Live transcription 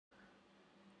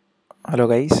Hello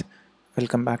guys,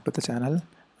 welcome back to the channel,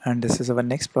 and this is our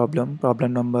next problem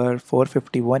number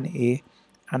 451A,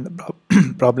 and the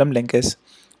problem link is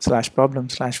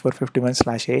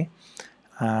 /problem/451/A,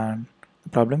 and the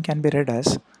problem can be read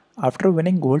as: after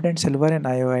winning gold and silver in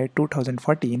IOI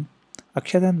 2014,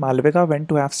 Akshat and Malvika went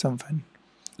to have some fun.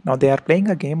 Now they are playing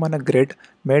a game on a grid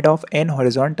made of n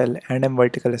horizontal and m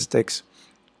vertical sticks.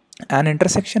 An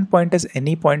intersection point is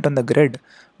any point on the grid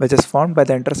which is formed by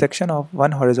the intersection of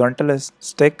one horizontal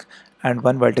stick and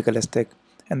one vertical stick.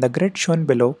 In the grid shown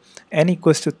below, n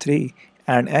equals to 3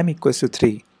 and m equals to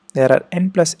 3. There are n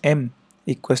plus m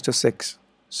equals to 6.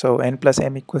 So n plus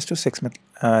m equals to 6.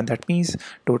 That means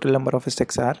total number of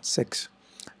sticks are 6.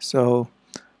 So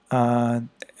uh,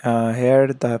 here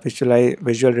the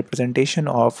visual representation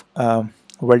of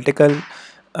vertical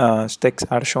sticks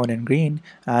are shown in green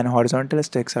and horizontal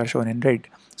sticks are shown in red.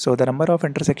 So the number of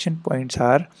intersection points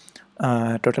are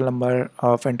total number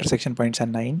of intersection points are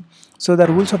 9. So the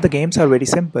rules of the games are very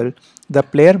simple. The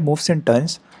player moves in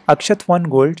turns. Akshat won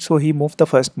gold, so he moved the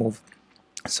first move.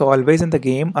 So always in the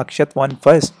game, Akshat won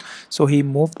first, so he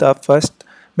makes the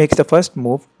first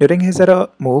move. During his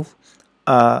move,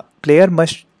 player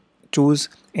must choose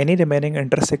any remaining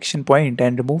intersection point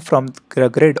and remove from the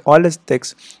grid all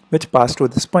sticks which pass through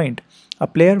this point. A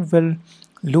player will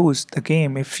lose the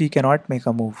game if she cannot make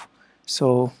a move.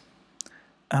 So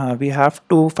we have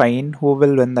to find who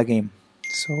will win the game.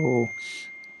 So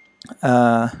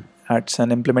uh, that's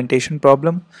an implementation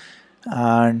problem,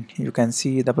 and you can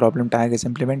see the problem tag is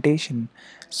implementation.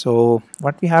 So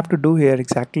what we have to do here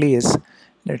exactly is,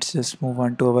 let's just move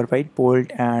on to our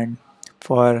whiteboard, and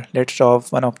let's draw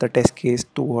one of the test case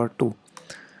 2 or 2.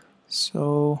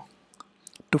 So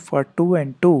for 2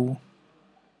 and 2,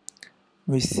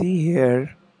 we see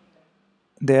here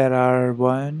there are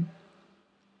 1,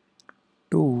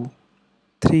 2,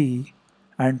 3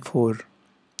 and 4.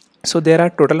 So there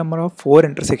are total number of 4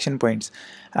 intersection points.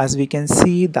 As we can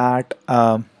see that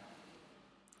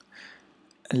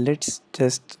let's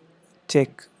just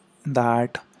check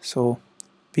that. So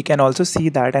we can also see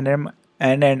that n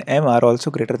and m are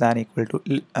also greater than equal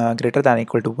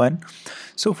to 1.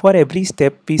 So for every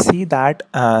step we see that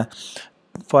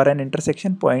for an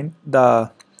intersection point,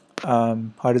 the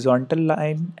horizontal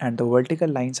line and the vertical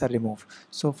lines are removed.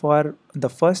 So for the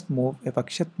first move, if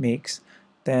Akshat makes,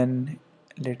 then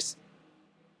let's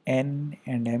n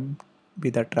and m be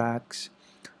the tracks.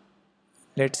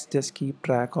 Let's just keep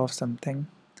track of something,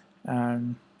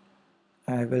 and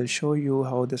I will show you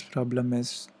how this problem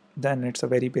is done. It's a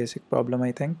very basic problem,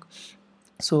 I think.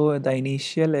 So the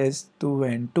initial is 2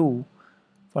 and 2.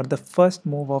 For the first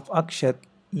move of Akshat,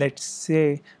 let's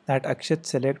say that Akshat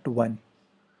select 1.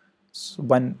 So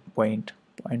 1 point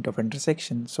of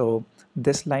intersection. So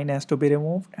this line has to be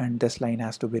removed and this line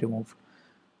has to be removed.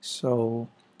 So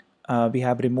we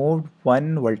have removed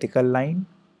one vertical line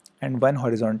and one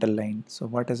horizontal line. So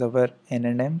what is our n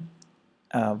and m?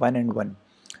 1 and 1.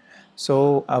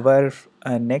 So our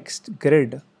next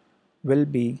grid will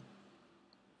be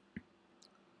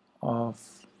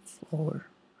of 4.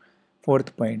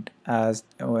 Fourth point, as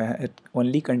it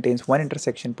only contains one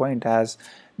intersection point, as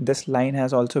this line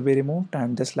has also been removed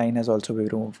and this line has also been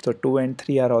removed. So 2 and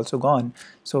 3 are also gone.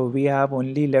 So we have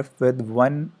only left with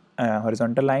one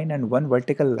horizontal line and one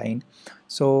vertical line.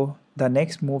 So the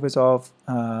next move is of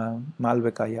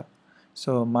Malvika. Yeah.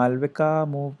 So Malvika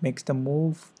makes the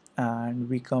move, and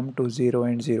we come to 0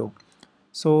 and 0.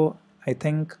 So I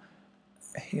think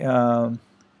um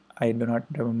I do not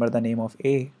remember the name of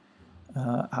A.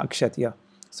 Akshat, yeah.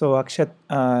 So Akshat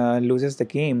loses the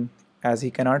game as he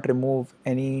cannot remove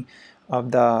any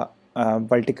of the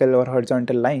vertical or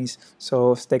horizontal lines.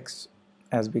 So sticks,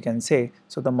 as we can say.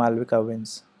 So the Malvika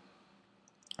wins.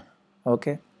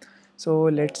 Okay. So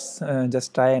let's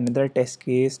just try another test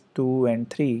case 2 and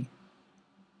 3.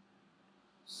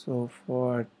 So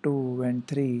for 2 and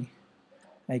 3,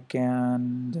 I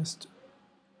can just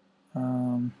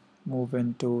move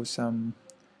into some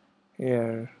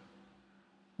here,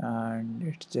 and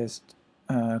let's just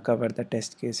cover the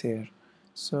test case here.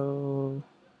 So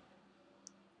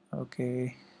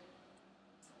okay,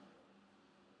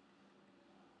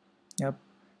 yep.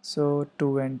 So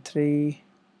 2 and 3,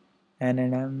 n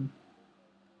and m.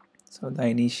 So the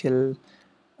initial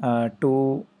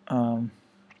two,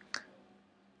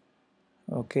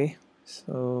 okay,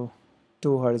 so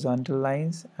 2 horizontal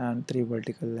lines and 3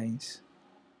 vertical lines.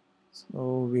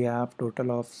 So we have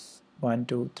total of 1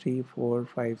 2 3 4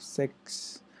 5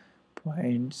 6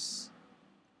 points,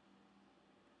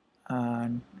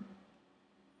 and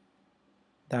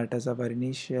that is our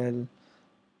initial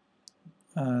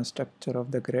structure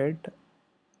of the grid.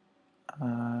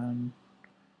 And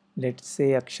let's say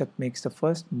Akshat makes the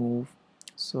first move.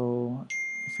 So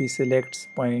if he selects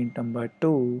point number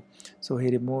 2, so he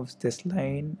removes this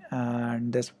line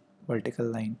and this vertical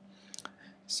line.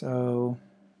 So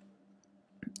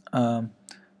um,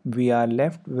 we are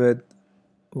left with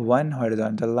one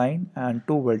horizontal line and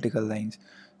two vertical lines.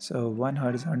 So one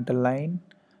horizontal line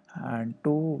and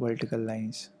two vertical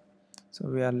lines. So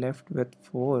we are left with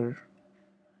 4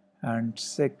 and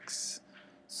 6.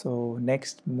 So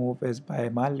next move is by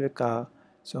Malvika.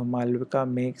 So Malvika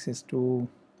makes is to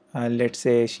let's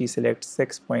say she selects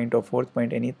 6 point or 4th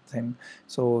point, anything.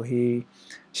 So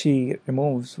she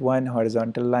removes one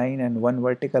horizontal line and one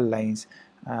vertical lines,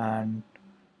 and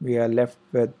we are left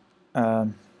with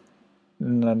um,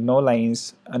 no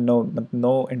lines,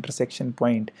 no intersection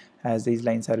point, as these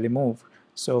lines are removed.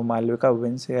 So Malvika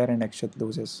wins here and Akshat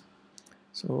loses.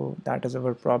 So that is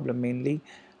our problem mainly.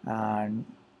 And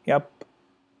yep,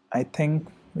 I think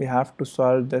we have to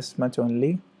solve this much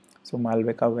only. So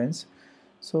Malvika wins.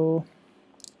 So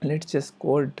let's just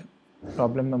code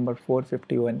problem number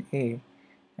 451A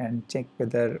and check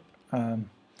whether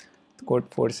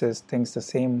Codeforces thinks the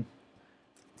same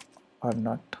or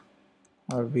not,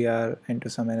 or we are into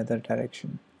some another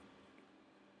direction.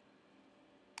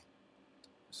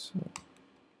 So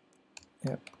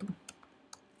yep.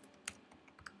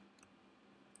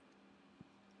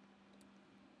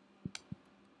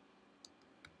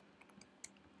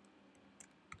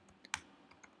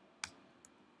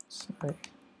 Sorry.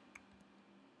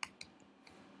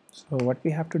 So what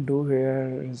we have to do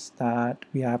here is that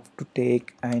we have to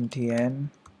take intn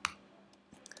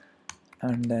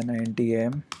and then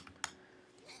intm.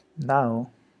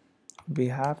 Now we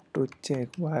have to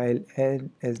check while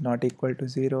n is not equal to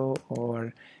 0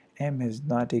 or m is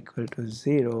not equal to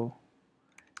 0,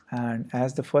 and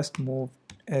as the first move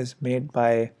is made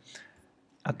by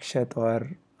Akshat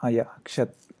or yeah,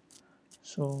 Akshat.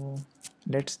 So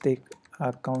let's take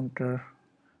a counter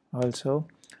also.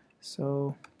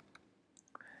 So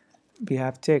we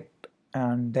have checked,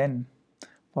 and then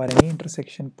for any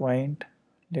intersection point,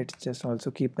 let's just also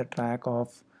keep the track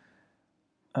of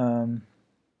um,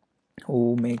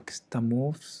 who makes the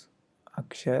moves,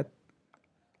 Akshat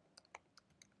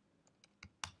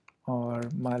or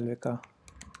Malvika.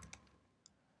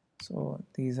 So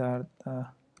these are the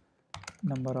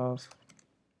number of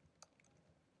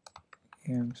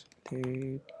games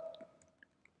played.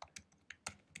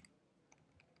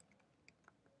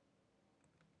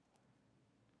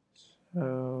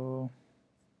 So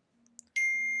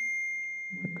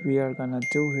what we are gonna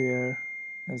do here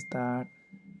is that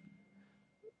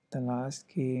the last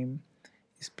game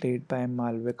is played by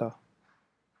Malvika.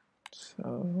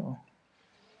 So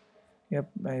yep,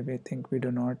 I think we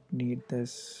do not need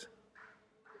this,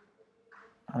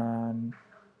 and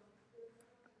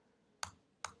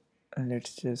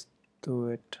let's just do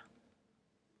it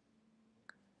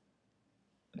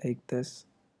like this.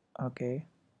 Okay,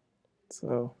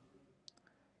 so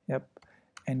yep,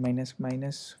 n minus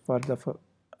minus for the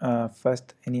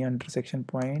first any intersection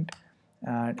point,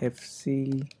 and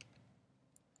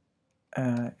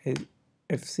uh,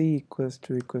 if c equals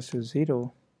to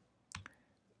 0,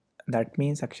 that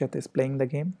means Akshat is playing the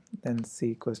game. Then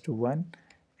c equals to 1,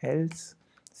 else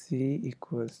c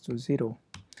equals to 0.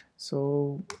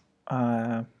 So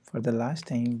for the last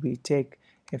time we check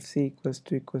if c equals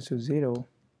to 0,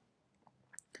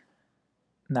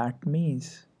 that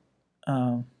means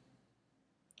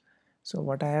so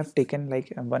what I have taken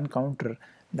like one counter,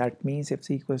 that means if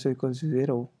c equals to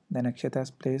 0, then Akshat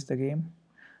has placed the game,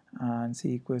 and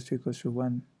c equals to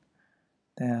 1,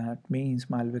 that means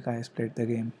Malvika has played the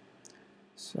game.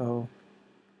 So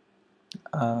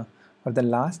uh, for the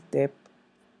last step,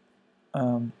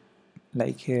 um,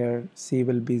 like here c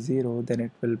will be 0, then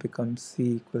it will become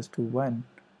c equals to 1,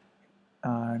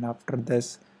 and after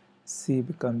this c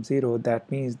becomes 0, that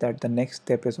means that the next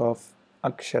step is of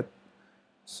Akshat.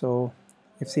 So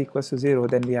if c equals to 0,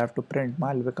 then we have to print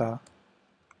Malvika,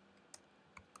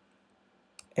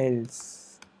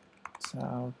 else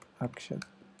so Akshat.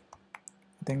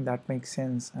 I think that makes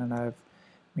sense, and I've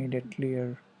made it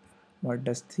clear what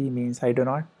does C means. I do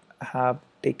not have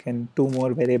taken two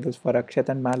more variables for Akshat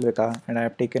and Malvika, and I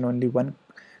have taken only one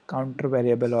counter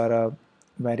variable or a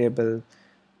variable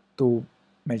to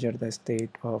measure the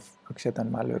state of Akshat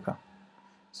and Malvika.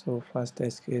 So first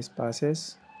test case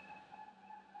passes,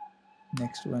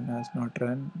 next one has not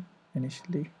run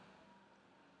initially.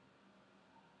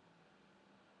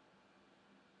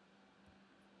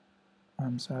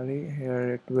 I'm sorry,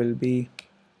 here it will be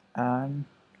and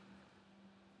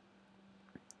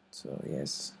so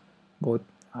yes, both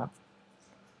have,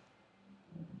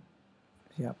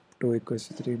 yeah. 2 equals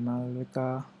to 3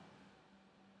 Malvika,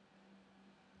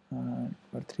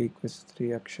 or 3 equals to 3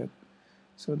 Akshat.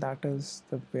 So that is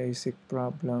the basic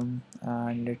problem,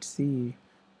 and let's see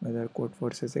whether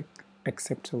Codeforces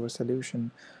accepts our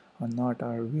solution or not,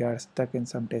 or we are stuck in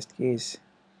some test case.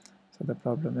 So the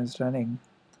problem is running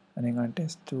on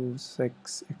test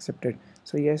 2.6 accepted.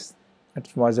 So yes,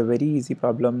 it was a very easy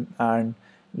problem, and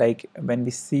like when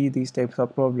we see these types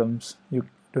of problems, you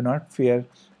do not fear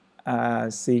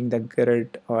seeing the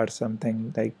grid or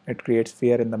something, like it creates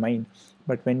fear in the mind.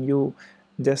 But when you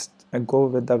just go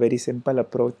with the very simple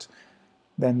approach,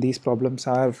 then these problems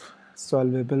are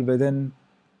solvable within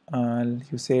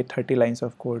you say 30 lines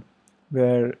of code,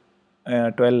 where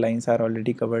 12 lines are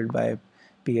already covered by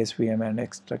PSVM and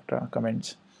etc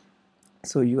comments.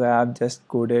 So you have just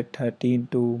coded 13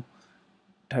 to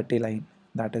 30 line.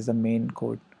 That is the main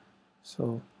code.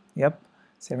 So yep,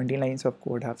 17 lines of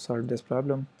code have solved this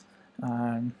problem,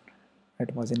 and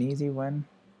it was an easy one.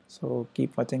 So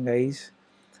keep watching guys,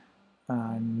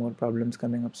 and more problems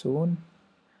coming up soon.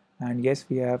 And yes,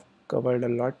 we have covered a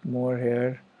lot more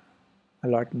here, a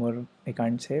lot more I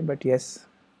can't say, but yes,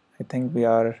 I think we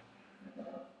are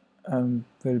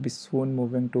will be soon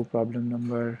moving to problem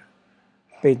number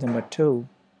page number 2.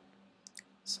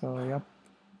 So yep,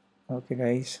 okay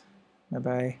guys, bye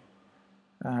bye,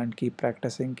 and keep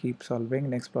practicing, keep solving.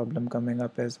 Next problem coming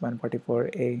up is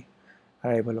 144a,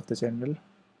 arrival of the general.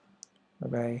 Bye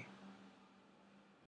bye.